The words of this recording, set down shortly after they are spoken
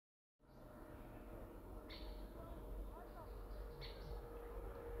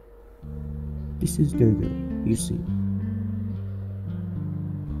This is Google, you see.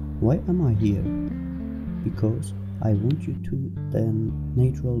 Why am I here? Because I want you to the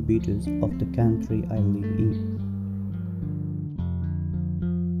natural beauties of the country I live in.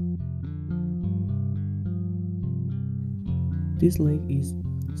 This lake is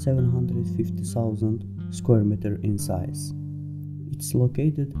 750,000 square meter in size. It's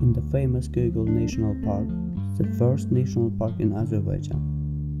located in the famous Maralgol National Park, the first national park in Azerbaijan.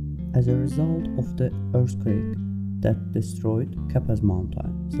 As a result of the earthquake that destroyed Kapaz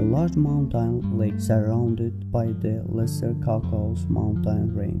Mountain, the large mountain lake surrounded by the Lesser Caucasus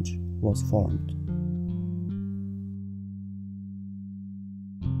mountain range was formed.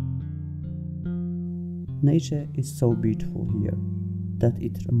 Nature is so beautiful here that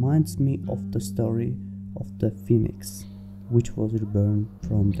it reminds me of the story of the phoenix, which was reborn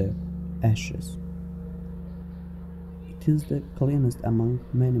from the ashes. It is the cleanest among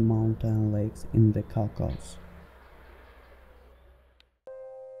many mountain lakes in the Caucasus.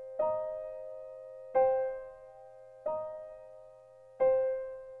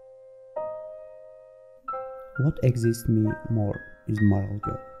 What excites me more is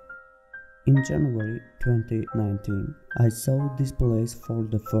Maralgol. In January 2019, I saw this place for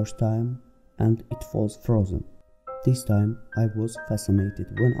the first time and it was frozen. This time I was fascinated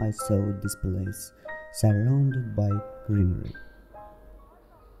when I saw this place surrounded by greenery.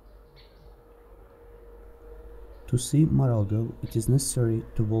 To see Maralgol, it is necessary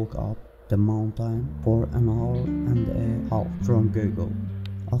to walk up the mountain for an hour and a half from Google.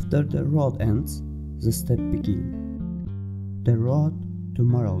 After the road ends, the steps begin. The road to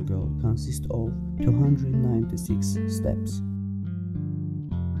Maralgol consists of 296 steps.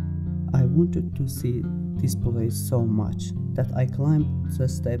 I wanted to see this place so much that I climbed the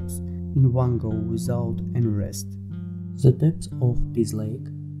steps in one go without any rest. The depth of this lake,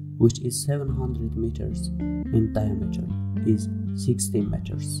 which is 700 meters in diameter, is 60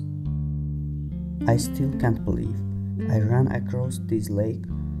 meters. I still can't believe I ran across this lake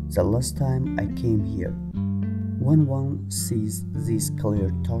the last time I came here. When one sees these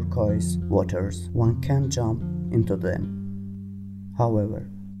clear turquoise waters, one can jump into them. However,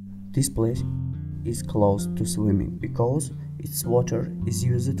 this place is closed to swimming because its water is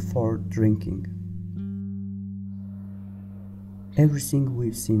used for drinking. Everything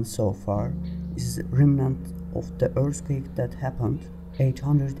we've seen so far is a remnant of the earthquake that happened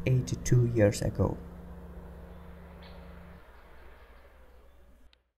 882 years ago.